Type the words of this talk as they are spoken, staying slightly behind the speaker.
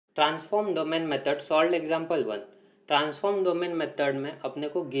Transform domain method solve example 1। Transform domain method में अपने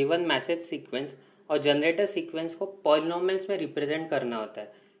को गिवन मैसेज सीक्वेंस और जनरेटर सीक्वेंस को पॉलिनोमियल्स में रिप्रेजेंट करना होता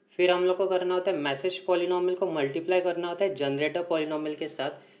है। फिर हम लोग को करना होता है मैसेज पॉलिनोमियल को मल्टीप्लाई करना होता है जनरेटर पॉलिनोमियल के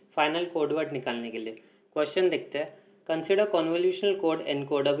साथ फाइनल कोडवर्ड निकालने के लिए। क्वेश्चन देखते हैं। Consider convolutional code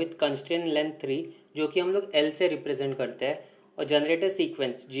encoder with constraint length 3 जो कि हम लोग L से रिप्रेजेंट करते हैं और जनरेटर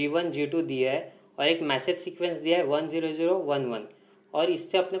सीक्वेंस G1 G2 दिया है और एक मैसेज सीक्वेंस दिया है 10011 और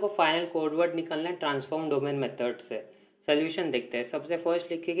इससे अपने को फाइनल कोडवर्ड निकालना है ट्रांसफॉर्म डोमेन मेथड से। सोल्यूशन देखते हैं। सबसे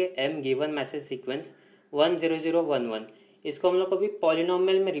फर्स्ट लिखेंगे m गिवन मैसेज सीक्वेंस 10011। इसको हम लोग को भी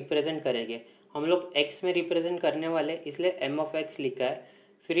पॉलिनोमियल में रिप्रेजेंट करेंगे। हम लोग x में रिप्रेजेंट करने वाले इसलिए m ऑफ x लिखा है।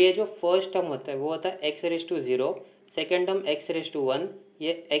 फिर ये जो फर्स्ट टर्म होता है वो होता है x raise to 0, second term x raise to 1,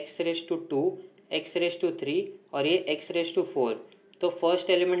 ये x raise to 2, x raise to 3 और ये x रेज टू 4। तो फर्स्ट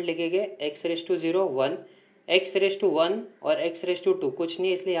एलिमेंट लिखेंगे x raise to 0 1, x raise to 1 और x रेज टू 2 कुछ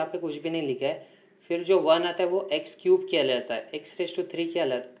नहीं इसलिए यहाँ पे कुछ भी नहीं लिखा है। फिर जो 1 आता है वो x क्यूब किया जाता है, x रेज टू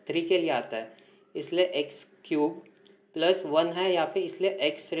 3 के लिए आता है इसलिए x क्यूब प्लस 1 है यहाँ पे इसलिए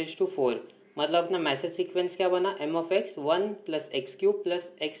x रेज टू 4। मतलब अपना मैसेज सीक्वेंस क्या बना m of x 1 plus x cube plus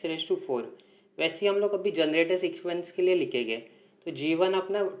x raise to 4। वैसे ही हम लोग अभी जनरेटर सीक्वेंस के लिए लिखेंगे। तो G1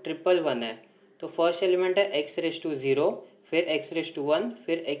 अपना 111 है तो फर्स्ट एलिमेंट है x रेज टू 0, फिर x रेज टू 1,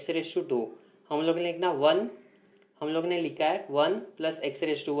 फिर x रेज टू 2। हम लोग ने लिखना 1, हम लोग ने लिखा है 1 plus x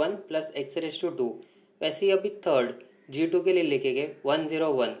raise to 1 plus x raise to 2। वैसे ही अभी थर्ड G2 के लिए लिखेंगे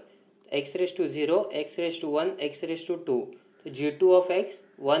 101, x raise to 0, x raise to 1, x raise to 2। तो G2 of x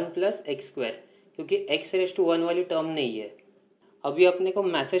 1 plus x square क्योंकि एक्स रेज टू 1 वाली टर्म नहीं है। अभी अपने को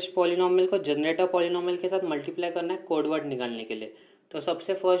मैसेज पॉलिनोमियल को जनरेटर पॉलिनोमियल के साथ मल्टीप्लाई करना है कोडवर्ड निकालने के लिए। तो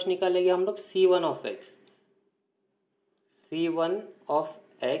सबसे फर्स्ट निकालेंगे हम लोग C1 of x। C1 of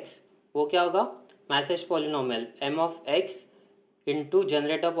x वो क्या होगा? Message polynomial m of x into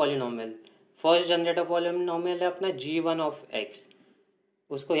generator polynomial. First generator polynomial है अपना G1 ऑफ x,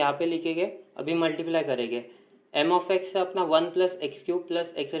 उसको यहाँ पे लिखेंगे। अभी मल्टीप्लाई करेंगे। m ऑफ x है अपना 1 plus x cube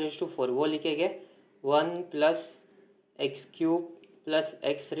plus x raise to 4, वो लिखेंगे 1 plus x cube plus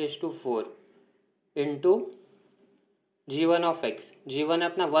x raise to 4 into G1 of x। G1 है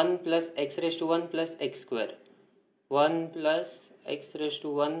अपना 1 plus x raise to 1 plus x square, 1 plus x raise to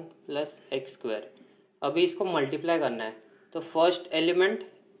 1 plus x square. अभी इसको multiply करना है तो first element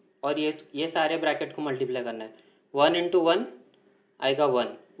और ये सारे ब्रैकेट को मल्टीप्लाई करना है। 1 इंटू 1 आएगा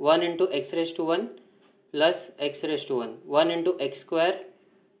 1, 1 into x raise to 1 plus x raise to 1, 1 into x square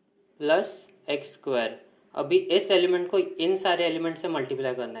plus x square. अभी इस एलिमेंट को इन सारे एलिमेंट से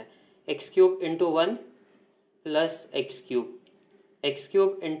मल्टीप्लाई करना है। X cube into 1 plus x cube, x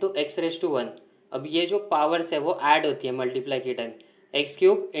cube into x raise to 1। अब ये जो पावर्स है वो ऐड होती है मल्टीप्लाई के time. X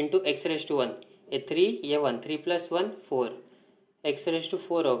cube into x raise to 1, ये 3 ये 1, 3 प्लस 1 4, एक्स रेज टू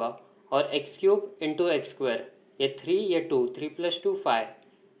 4 होगा। और x cube into x square, ये 3 ये 2, 3 प्लस 2 5,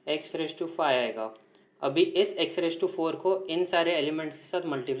 एक्स रेज टू 5 आएगा। अभी इस एक्स रेज टू 4 को इन सारे एलिमेंट्स के साथ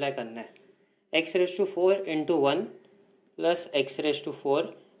मल्टीप्लाई करना है। X raise to 4 into 1 plus x raise to 4,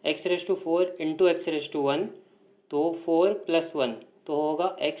 x raise to 4 into x raise to 1 तो 4 प्लस 1 तो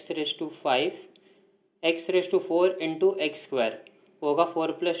होगा x raise to 5, x raise to 4 into x square होगा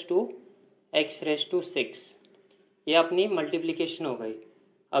 4 प्लस 2 एक्स रेज टू 6। ये अपनी मल्टीप्लिकेशन हो गई।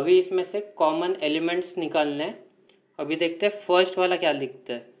 अभी इसमें से कॉमन एलिमेंट्स निकालने हैं। अभी देखते हैं फर्स्ट वाला क्या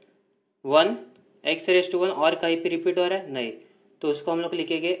लिखते हैं। 1 एक्स रेज टू 1 और कहीं पे रिपीट हो रहा है नहीं, तो उसको हम लोग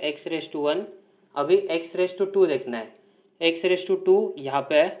लिखेंगे एक्स रेज टू 1। अभी एक्स रेज टू 2 देखना है। एक्स रेज टू 2 यहाँ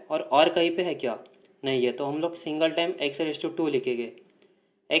पे है और कहीं पे है क्या? नहीं है, तो हम लोग single time x raise to 2 लिखेंगे।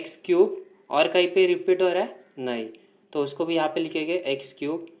 एक्स क्यूब और कहीं पे रिपीट हो रहा है नहीं, तो उसको भी यहाँ पे लिखेंगे एक्स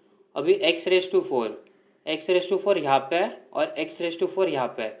क्यूब। अभी x raise to 4, x raise to 4 यहाँ पे है और एक्स रेज टू 4 यहाँ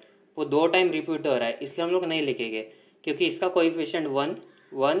पे है, वो 2 टाइम रिपीट हो रहा है इसलिए हम लोग नहीं लिखेंगे क्योंकि इसका कोएफिशिएंट 1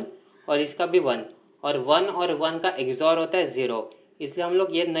 1 और इसका भी 1 और 1 का एक्सॉर होता है 0, इसलिए हम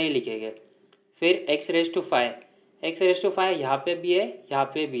लोग ये नहीं लिखेंगे। फिर x raise to 5, x raise to 5 यहाँ पे भी है यहाँ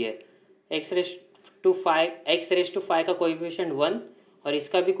पे भी है। एक्स रेज टू 5 का कोएफिशिएंट 1 और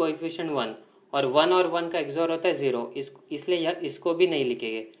इसका भी कोएफिशिएंट 1 और 1 का एक्सॉर होता है 0, इसलिए इसको भी नहीं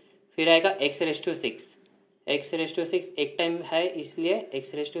लिखेंगे। फिर आएगा x raise to 6, x raise to 6 एक टाइम है इसलिए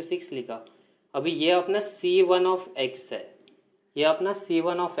एक्स रेज टू 6 लिखा। अभी ये अपना C1 ऑफ x है, ये अपना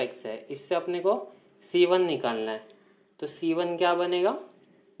C1 ऑफ x है, इससे अपने को C1 निकालना है। तो C1 क्या बनेगा?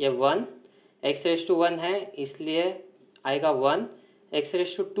 ये 1, एक्स रेज टू 1 है इसलिए आएगा 1, एक्स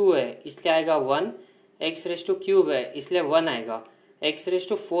रेज टू 2 है इसलिए आएगा 1, एक्स रेज टू क्यूब है इसलिए 1 आएगा, एक्स रेज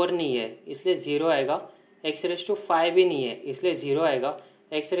टू 4 नहीं है इसलिए 0 आएगा, एक्स रेज टू 5 भी नहीं है इसलिए 0 आएगा,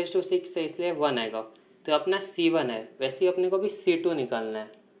 एक्स रेज टू 6 है इसलिए 1 आएगा। तो अपना C1 है। वैसे ही अपने को भी C2 निकालना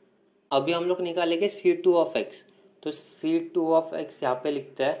है। अभी हम लोग निकालेंगे C2 ऑफ एक्स, तो C2 ऑफ एक्स यहाँ पे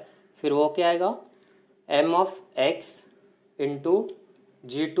लिखते हैं, फिर वो क्या आएगा M of x into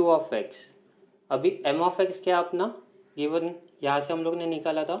G2 of x. अभी M ऑफ एक्स क्या अपना गिवन यहाँ से हम लोग ने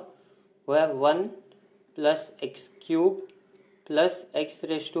निकाला था, वो है 1 plus x cube plus x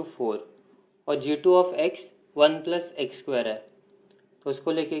raise to 4, और G2 of x 1 plus x square है, तो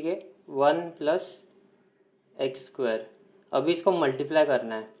उसको लिखेंगे 1 प्लस एक्स स्क्वायर। अभी इसको मल्टीप्लाई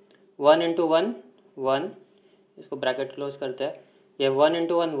करना है, 1 इंटू 1 1, इसको ब्रैकेट क्लोज करते हैं, ये 1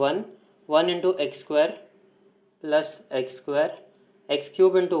 into 1 1, 1 into x square plus x square, x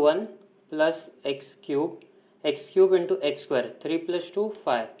cube into 1 plus x cube into x square, 3 plus 2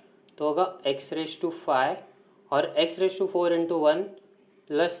 5, तो होगा एक्स रेज टू 5, और x raise to 4 into 1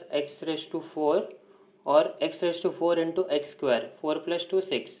 plus x raise to 4, और x raise to 4 into x square, 4 plus 2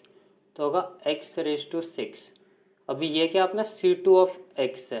 6, तो होगा x raise to 6। अभी ये क्या अपना C2 ऑफ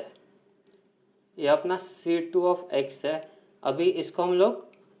एक्स है, ये अपना C2 ऑफ एक्स है। अभी इसको हम लोग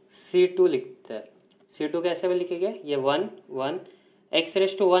C2 लिखते हैं। C2 कैसे भी लिखेंगे, ये 1 1, एक्स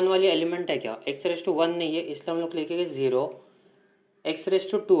रेज टू 1 वाली एलिमेंट है क्या, एक्स रेज टू 1 नहीं है, इसलिए हम लोग लिखेंगे 0, एक्स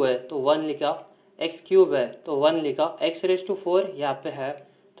रेज टू 2 है तो 1 लिखा, एक्स क्यूब है तो 1 लिखा, एक्स रेज टू 4 यहाँ पे है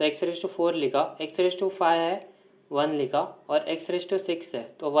तो एक्स रेज टू 4 लिखा, एक्स रेज टू 5 है 1 लिखा, और एक्स रेज टू 6 है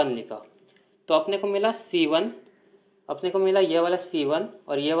तो 1 लिखा। तो अपने को मिला C1, अपने को मिला ये वाला C1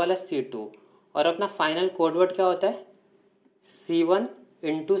 और ये वाला C2, और अपना फाइनल कोड वर्ड क्या होता है C1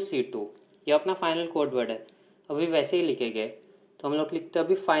 इंटू C2, ये अपना फाइनल कोड वर्ड है। अभी वैसे ही लिखेंगे, तो हम लोग लिखते हैं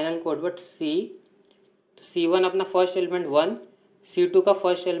अभी फाइनल कोड वर्ड C, तो C1 अपना फर्स्ट एलिमेंट 1, C2 का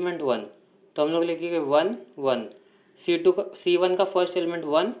फर्स्ट एलिमेंट 1, तो हम लोग लिखेंगे 1 1, C1 का फर्स्ट एलिमेंट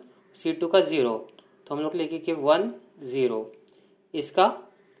 1, C2 का 0, तो हम लोग लिखेंगे 1 0, इसका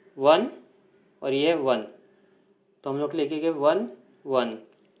 1 और ये 1, तो हम लोग लिखेंगे 1 1।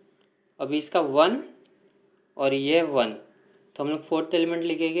 अभी इसका 1 और ये 1, तो हम लोग फोर्थ एलिमेंट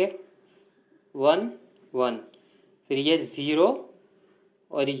लिखेंगे 1 1, फिर ये 0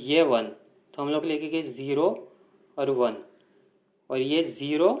 और ये 1, तो हम लोग लिखेंगे 0 और 1, और ये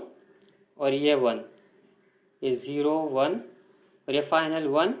 0 और ये 1, ये 0 1, और ये फाइनल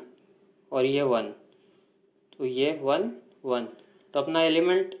 1 और ये 1, तो ये 1 1। तो अपना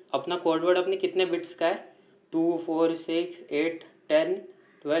एलिमेंट, अपना कोड वर्ड अपने कितने बिट्स का है, 2 4 6 8 10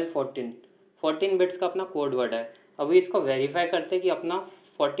 12 14 बिट्स का अपना कोड वर्ड है। अभी इसको वेरीफाई करते हैं कि अपना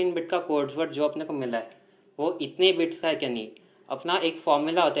 14 बिट का कोड वर्ड जो अपने को मिला है वो इतने बिट्स का है क्या नहीं। अपना एक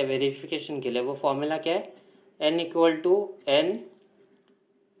फॉर्मूला होता है वेरिफिकेशन के लिए, वो फॉर्मूला क्या है, n equal to n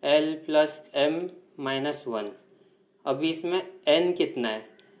l plus m minus 1। अभी इसमें n कितना है,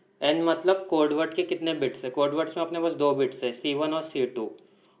 n मतलब कोडवर्ड के कितने बिट्स है, कोडवर्ड्स में अपने पास 2 बिट्स है C1 और C2,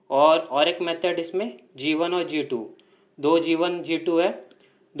 और एक मेथड इसमें G1 और G2, 2 G1 G2 है,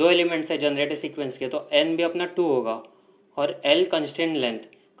 2 एलिमेंट्स है जनरेटर सीक्वेंस के, तो n भी अपना 2 होगा, और l कंस्टेंट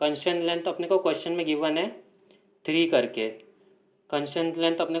लेंथ अपने को क्वेश्चन में गिवन है 3 करके, कंस्टेंट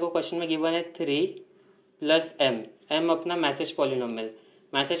लेंथ अपने को क्वेश्चन में गिवन है 3 प्लस m अपना मैसेज पॉलिनोमियल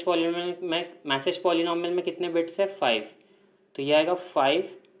में कितने बिट्स है 5, तो ये आएगा 5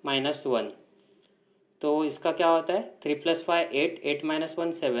 माइनस 1, तो इसका क्या होता है 3 प्लस 5 8 8 माइनस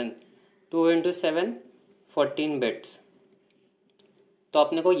 1 7, 2 इंटू 7 14 बिट्स। तो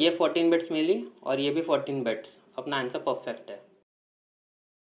अपने को ये 14 बिट्स मिली और ये भी 14 बिट्स, अपना आंसर परफेक्ट है।